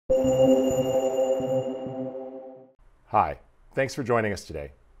Hi, thanks for joining us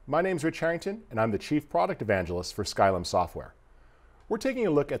today. My name's Rich Harrington, and I'm the Chief Product Evangelist for Skylum Software. We're taking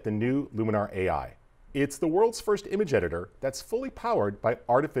a look at the new Luminar AI. It's the world's first image editor that's fully powered by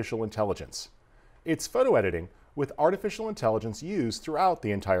artificial intelligence. It's photo editing with artificial intelligence used throughout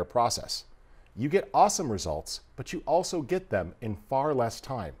the entire process. You get awesome results, but you also get them in far less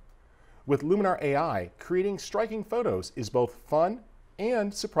time. With Luminar AI, creating striking photos is both fun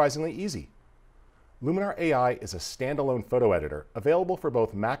and surprisingly easy. Luminar AI is a standalone photo editor available for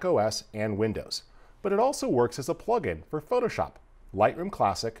both macOS and Windows, but it also works as a plugin for Photoshop, Lightroom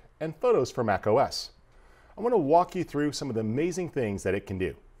Classic, and Photos for macOS. I want to walk you through some of the amazing things that it can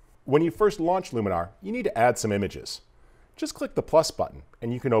do. When you first launch Luminar, you need to add some images. Just click the plus button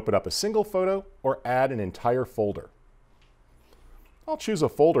and you can open up a single photo or add an entire folder. I'll choose a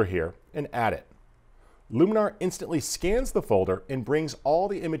folder here and add it. Luminar instantly scans the folder and brings all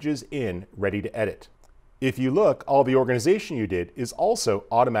the images in ready to edit. If you look, all the organization you did is also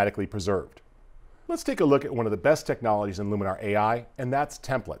automatically preserved. Let's take a look at one of the best technologies in Luminar AI, and that's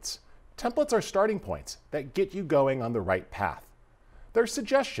templates. Templates are starting points that get you going on the right path. They're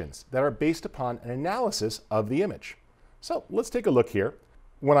suggestions that are based upon an analysis of the image. So let's take a look here.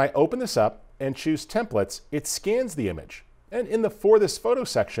 When I open this up and choose templates, it scans the image, and in the For This Photo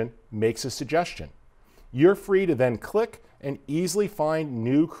section makes a suggestion. You're free to then click and easily find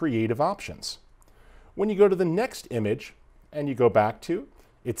new creative options. When you go to the next image and you go back to,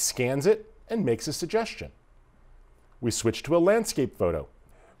 it scans it and makes a suggestion. We switch to a landscape photo.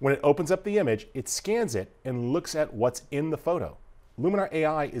 When it opens up the image, it scans it and looks at what's in the photo. Luminar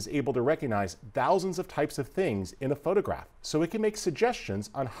AI is able to recognize thousands of types of things in a photograph, so it can make suggestions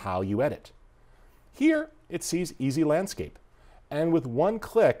on how you edit. Here, it sees easy landscape, and with one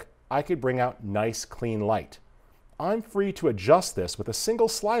click, I could bring out nice, clean light. I'm free to adjust this with a single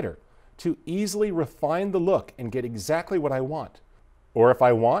slider to easily refine the look and get exactly what I want. Or if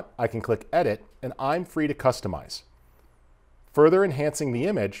I want, I can click Edit, and I'm free to customize, further enhancing the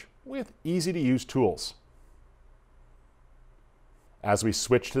image with easy-to-use tools. As we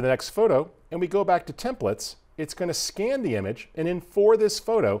switch to the next photo and we go back to templates, it's going to scan the image and in For This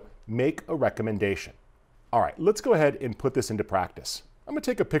Photo, make a recommendation. All right, let's go ahead and put this into practice. I'm going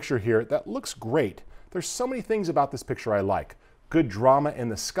to take a picture here that looks great. There's so many things about this picture I like. Good drama in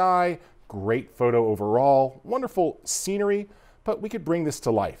the sky, great photo overall, wonderful scenery, but we could bring this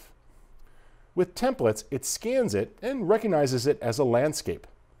to life. With templates, it scans it and recognizes it as a landscape.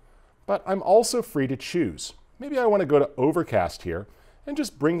 But I'm also free to choose. Maybe I want to go to overcast here and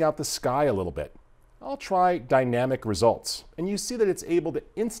just bring out the sky a little bit. I'll try dynamic results, and you see that it's able to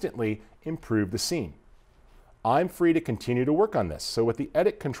instantly improve the scene. I'm free to continue to work on this, so with the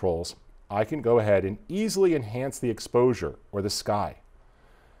edit controls, I can go ahead and easily enhance the exposure or the sky.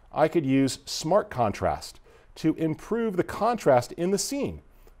 I could use smart contrast to improve the contrast in the scene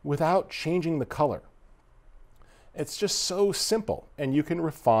without changing the color. It's just so simple, and you can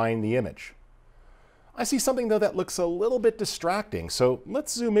refine the image. I see something though that looks a little bit distracting, so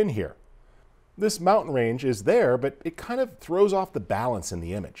let's zoom in here. This mountain range is there, but it kind of throws off the balance in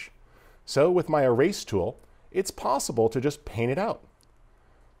the image. So with my erase tool, it's possible to just paint it out.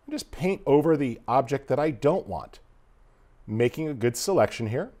 Just paint over the object that I don't want, making a good selection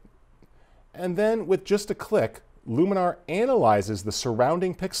here. And then with just a click, Luminar analyzes the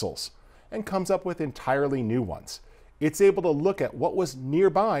surrounding pixels and comes up with entirely new ones. It's able to look at what was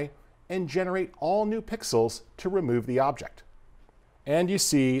nearby and generate all new pixels to remove the object. And you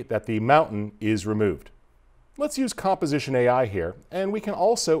see that the mountain is removed. Let's use Composition AI here, and we can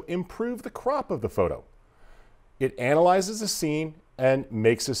also improve the crop of the photo. It analyzes the scene and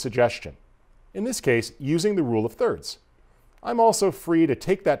makes a suggestion, in this case using the rule of thirds. I'm also free to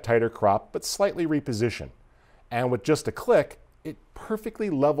take that tighter crop but slightly reposition, and with just a click, it perfectly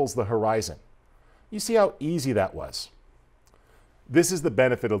levels the horizon. You see how easy that was. This is the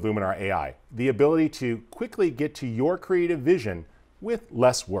benefit of Luminar AI, the ability to quickly get to your creative vision with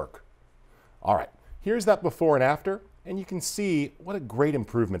less work. All right, here's that before and after, and you can see what a great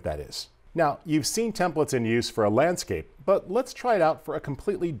improvement that is. Now, you've seen templates in use for a landscape, but let's try it out for a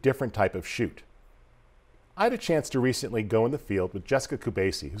completely different type of shoot. I had a chance to recently go in the field with Jessica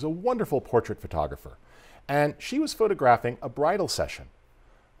Kubasi, who's a wonderful portrait photographer, and she was photographing a bridal session.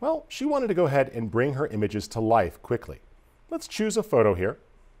 Well, she wanted to go ahead and bring her images to life quickly. Let's choose a photo here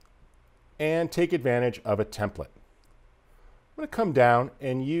and take advantage of a template. I'm going to come down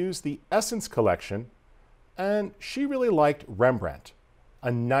and use the Essence collection, and she really liked Rembrandt.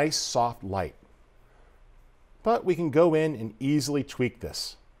 A nice soft light. But we can go in and easily tweak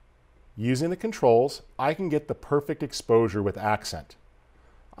this. Using the controls, I can get the perfect exposure with accent.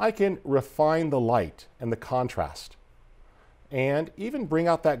 I can refine the light and the contrast, and even bring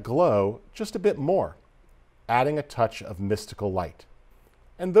out that glow just a bit more, adding a touch of mystical light.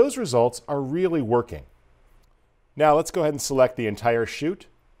 And those results are really working. Now let's go ahead and select the entire shoot,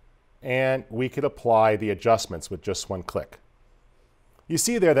 and we could apply the adjustments with just one click. You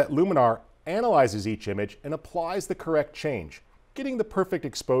see there that Luminar analyzes each image and applies the correct change, getting the perfect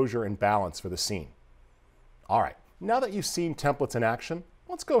exposure and balance for the scene. All right, now that you've seen templates in action,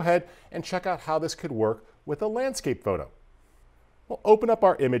 let's go ahead and check out how this could work with a landscape photo. We'll open up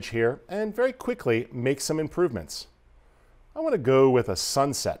our image here and very quickly make some improvements. I want to go with a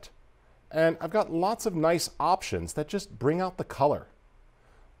sunset, and I've got lots of nice options that just bring out the color.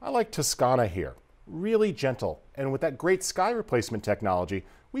 I like Toscana here, really gentle, and with that great sky replacement technology,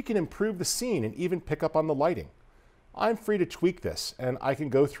 we can improve the scene and even pick up on the lighting. I'm free to tweak this, and I can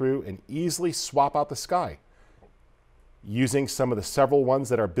go through and easily swap out the sky, using some of the several ones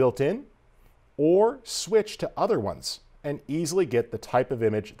that are built in, or switch to other ones and easily get the type of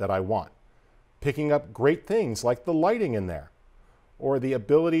image that I want, picking up great things like the lighting in there, or the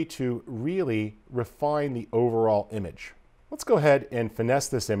ability to really refine the overall image. Let's go ahead and finesse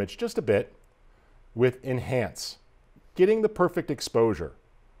this image just a bit with Enhance, getting the perfect exposure,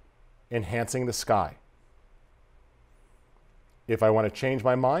 enhancing the sky. If I want to change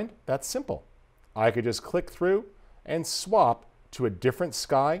my mind, that's simple. I could just click through and swap to a different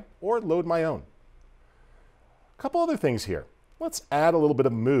sky or load my own. A couple other things here. Let's add a little bit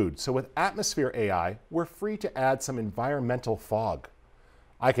of mood. So with Atmosphere AI, we're free to add some environmental fog.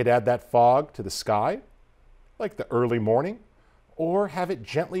 I could add that fog to the sky, like the early morning, or have it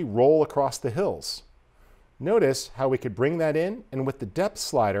gently roll across the hills. Notice how we could bring that in, and with the depth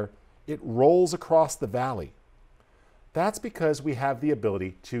slider, it rolls across the valley. That's because we have the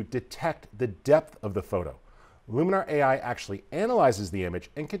ability to detect the depth of the photo. Luminar AI actually analyzes the image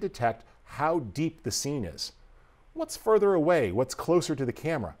and can detect how deep the scene is. What's further away? What's closer to the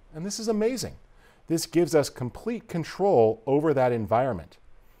camera? And this is amazing. This gives us complete control over that environment.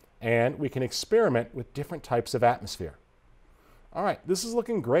 And we can experiment with different types of atmosphere. All right, this is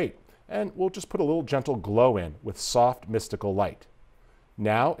looking great. And we'll just put a little gentle glow in with soft, mystical light.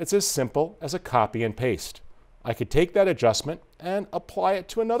 Now it's as simple as a copy and paste. I could take that adjustment and apply it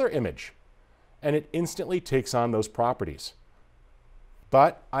to another image, and it instantly takes on those properties.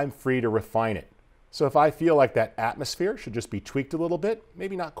 But I'm free to refine it. So if I feel like that atmosphere should just be tweaked a little bit,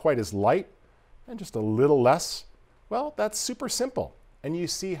 maybe not quite as light, and just a little less, well, that's super simple. And you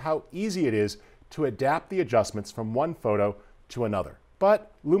see how easy it is to adapt the adjustments from one photo to another.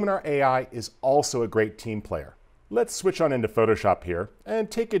 But Luminar AI is also a great team player. Let's switch on into Photoshop here and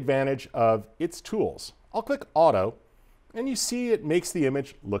take advantage of its tools. I'll click Auto, and you see it makes the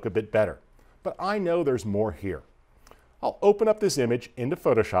image look a bit better. But I know there's more here. I'll open up this image into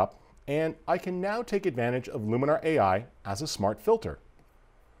Photoshop, and I can now take advantage of Luminar AI as a smart filter.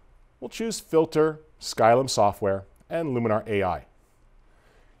 We'll choose Filter, Skylum Software, and Luminar AI.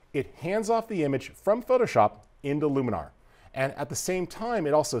 It hands off the image from Photoshop into Luminar, and at the same time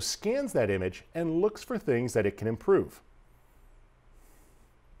it also scans that image and looks for things that it can improve.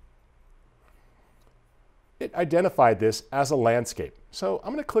 It identified this as a landscape, so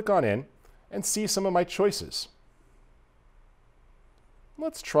I'm going to click on in and see some of my choices.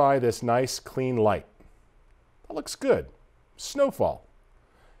 Let's try this nice clean light. That looks good. Snowfall.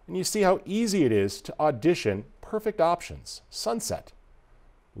 And you see how easy it is to audition perfect options. Sunset.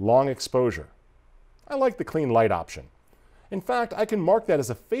 Long exposure. I like the clean light option. In fact, I can mark that as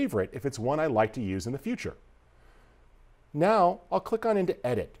a favorite if it's one I like to use in the future. Now I'll click on into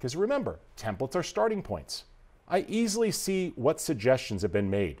Edit, because remember, templates are starting points. I easily see what suggestions have been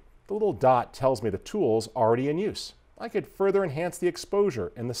made. The little dot tells me the tool's already in use. I could further enhance the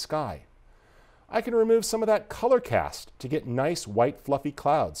exposure in the sky. I can remove some of that color cast to get nice white fluffy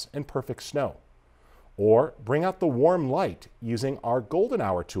clouds and perfect snow. Or bring out the warm light using our golden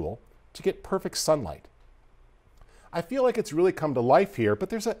hour tool to get perfect sunlight. I feel like it's really come to life here, but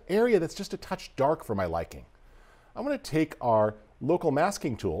there's an area that's just a touch dark for my liking. I'm going to take our local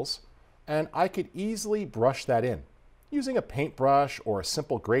masking tools, and I could easily brush that in. Using a paintbrush or a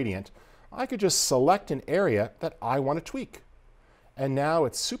simple gradient, I could just select an area that I want to tweak. And now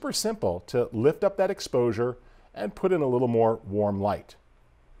it's super simple to lift up that exposure and put in a little more warm light.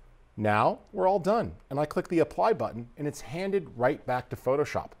 Now we're all done, and I click the Apply button, and it's handed right back to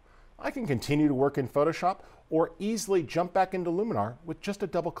Photoshop. I can continue to work in Photoshop or easily jump back into Luminar with just a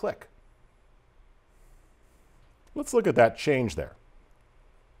double click. Let's look at that change there.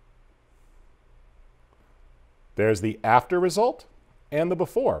 There's the after result and the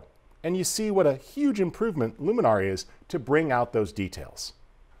before, and you see what a huge improvement Luminar is to bring out those details.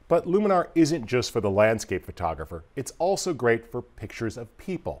 But Luminar isn't just for the landscape photographer. It's also great for pictures of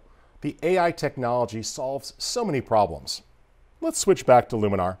people. The AI technology solves so many problems. Let's switch back to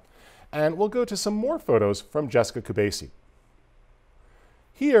Luminar, and we'll go to some more photos from Jessica Kubasi.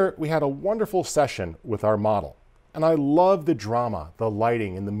 Here, we had a wonderful session with our model, and I love the drama, the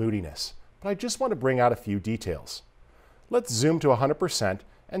lighting, and the moodiness, but I just want to bring out a few details. Let's zoom to 100%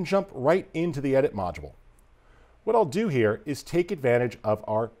 and jump right into the edit module. What I'll do here is take advantage of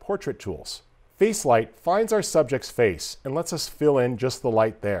our portrait tools. Face Light finds our subject's face and lets us fill in just the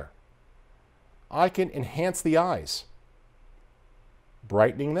light there. I can enhance the eyes,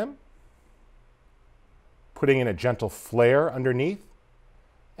 brightening them, putting in a gentle flare underneath,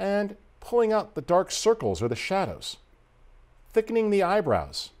 and pulling out the dark circles or the shadows, thickening the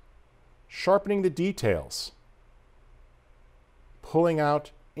eyebrows, sharpening the details, pulling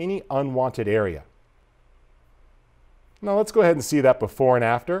out any unwanted area. Now let's go ahead and see that before and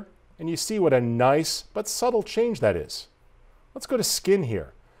after, and you see what a nice but subtle change that is. Let's go to skin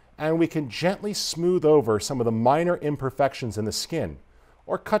here, and we can gently smooth over some of the minor imperfections in the skin,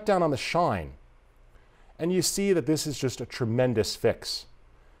 or cut down on the shine. And you see that this is just a tremendous fix.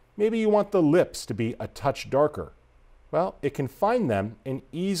 Maybe you want the lips to be a touch darker. Well, it can find them and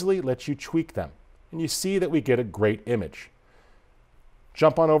easily let you tweak them. And you see that we get a great image.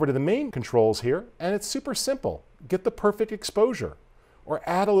 Jump on over to the main controls here, and it's super simple. Get the perfect exposure, or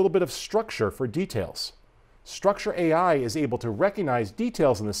add a little bit of structure for details. Structure AI is able to recognize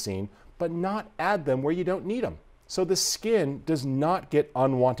details in the scene, but not add them where you don't need them. So the skin does not get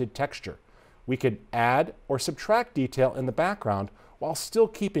unwanted texture. We could add or subtract detail in the background while still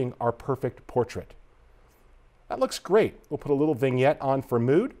keeping our perfect portrait. That looks great. We'll put a little vignette on for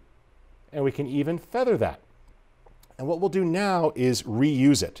mood, and we can even feather that. And what we'll do now is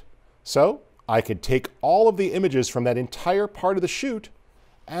reuse it. So I could take all of the images from that entire part of the shoot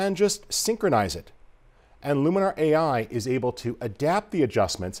and just synchronize it. And Luminar AI is able to adapt the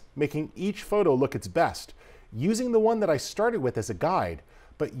adjustments, making each photo look its best, using the one that I started with as a guide,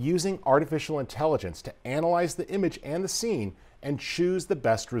 but using artificial intelligence to analyze the image and the scene and choose the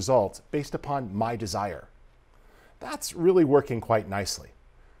best results based upon my desire. That's really working quite nicely.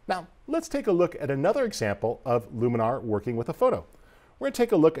 Now, let's take a look at another example of Luminar working with a photo. We're going to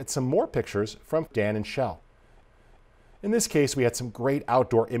take a look at some more pictures from Dan and Shell. In this case, we had some great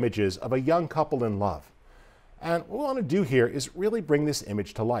outdoor images of a young couple in love. And what we want to do here is really bring this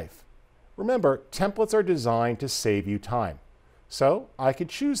image to life. Remember, templates are designed to save you time. So I could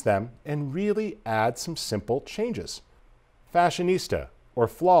choose them and really add some simple changes. Fashionista or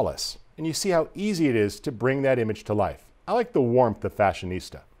flawless. And you see how easy it is to bring that image to life. I like the warmth of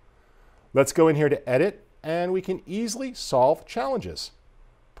fashionista. Let's go in here to edit, and we can easily solve challenges.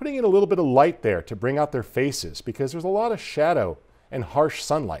 Putting in a little bit of light there to bring out their faces because there's a lot of shadow and harsh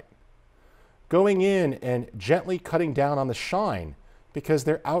sunlight. Going in and gently cutting down on the shine because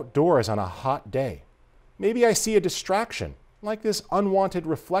they're outdoors on a hot day. Maybe I see a distraction, like this unwanted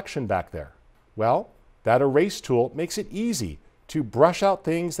reflection back there. Well, that erase tool makes it easy to brush out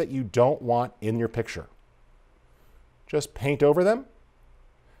things that you don't want in your picture. Just paint over them,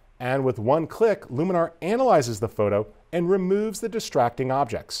 and with one click, Luminar analyzes the photo and removes the distracting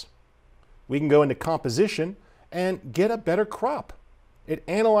objects. We can go into composition and get a better crop. It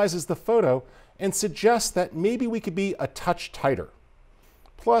analyzes the photo and suggests that maybe we could be a touch tighter.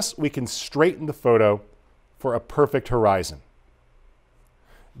 Plus, we can straighten the photo for a perfect horizon.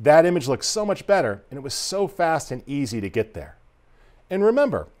 That image looks so much better, and it was so fast and easy to get there. And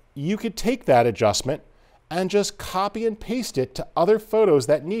remember, you could take that adjustment and just copy and paste it to other photos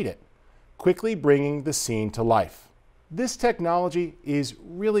that need it, quickly bringing the scene to life. This technology is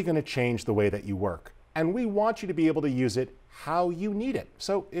really going to change the way that you work, and we want you to be able to use it how you need it.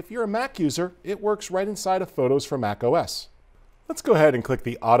 So if you're a Mac user, it works right inside of Photos for Mac OS. Let's go ahead and click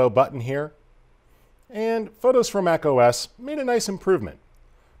the Auto button here. And Photos for Mac OS made a nice improvement,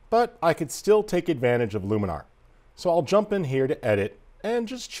 but I could still take advantage of Luminar. So I'll jump in here to edit and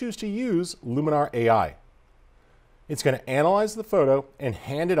just choose to use Luminar AI. It's going to analyze the photo and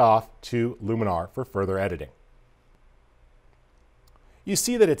hand it off to Luminar for further editing. You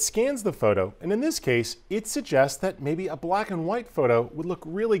see that it scans the photo, and in this case, it suggests that maybe a black and white photo would look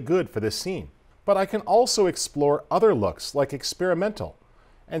really good for this scene. But I can also explore other looks like experimental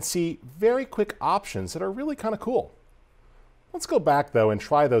and see very quick options that are really kind of cool. Let's go back though and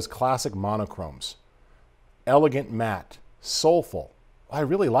try those classic monochromes. Elegant matte, soulful. I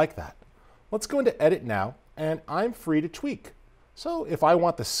really like that. Let's go into edit now, and I'm free to tweak. So if I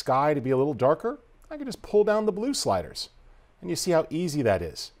want the sky to be a little darker, I can just pull down the blue sliders. And you see how easy that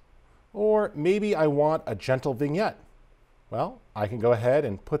is. Or maybe I want a gentle vignette. Well, I can go ahead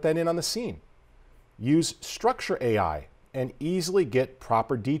and put that in on the scene. Use Structure AI and easily get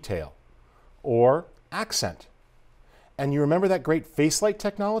proper detail or accent. And you remember that great face light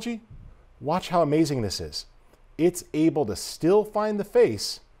technology? Watch how amazing this is. It's able to still find the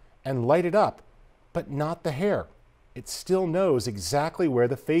face and light it up, but not the hair. It still knows exactly where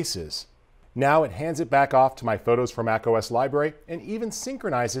the face is. Now it hands it back off to my Photos for macOS library and even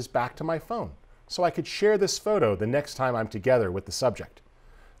synchronizes back to my phone, so I could share this photo the next time I'm together with the subject.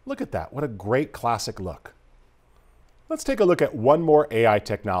 Look at that, what a great classic look. Let's take a look at one more AI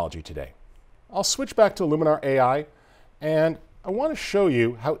technology today. I'll switch back to Luminar AI, and I want to show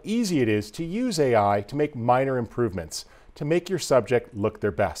you how easy it is to use AI to make minor improvements to make your subject look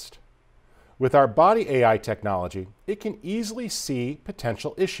their best. With our body AI technology, it can easily see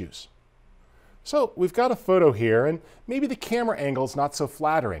potential issues. So we've got a photo here, and maybe the camera angle is not so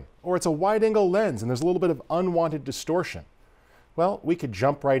flattering, or it's a wide-angle lens and there's a little bit of unwanted distortion. Well, we could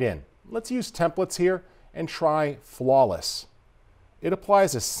jump right in. Let's use templates here and try Flawless. It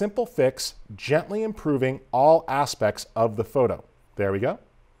applies a simple fix, gently improving all aspects of the photo. There we go.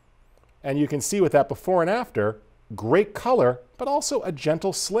 And you can see with that before and after, great color, but also a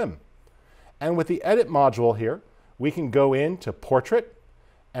gentle slim. And with the Edit module here, we can go into Portrait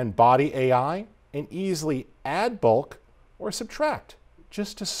and Body AI and easily add bulk or subtract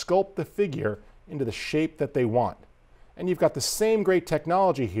just to sculpt the figure into the shape that they want. And you've got the same great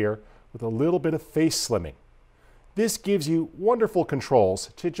technology here with a little bit of face slimming. This gives you wonderful controls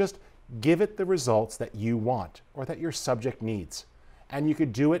to just give it the results that you want or that your subject needs. And you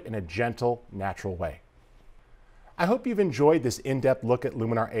could do it in a gentle, natural way. I hope you've enjoyed this in-depth look at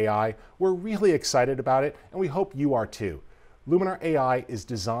Luminar AI. We're really excited about it, and we hope you are too. Luminar AI is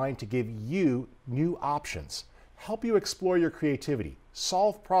designed to give you new options, help you explore your creativity,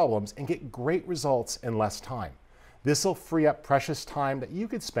 solve problems, and get great results in less time. This will free up precious time that you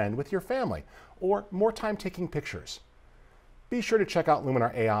could spend with your family or more time taking pictures. Be sure to check out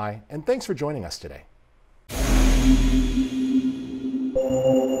Luminar AI, and thanks for joining us today.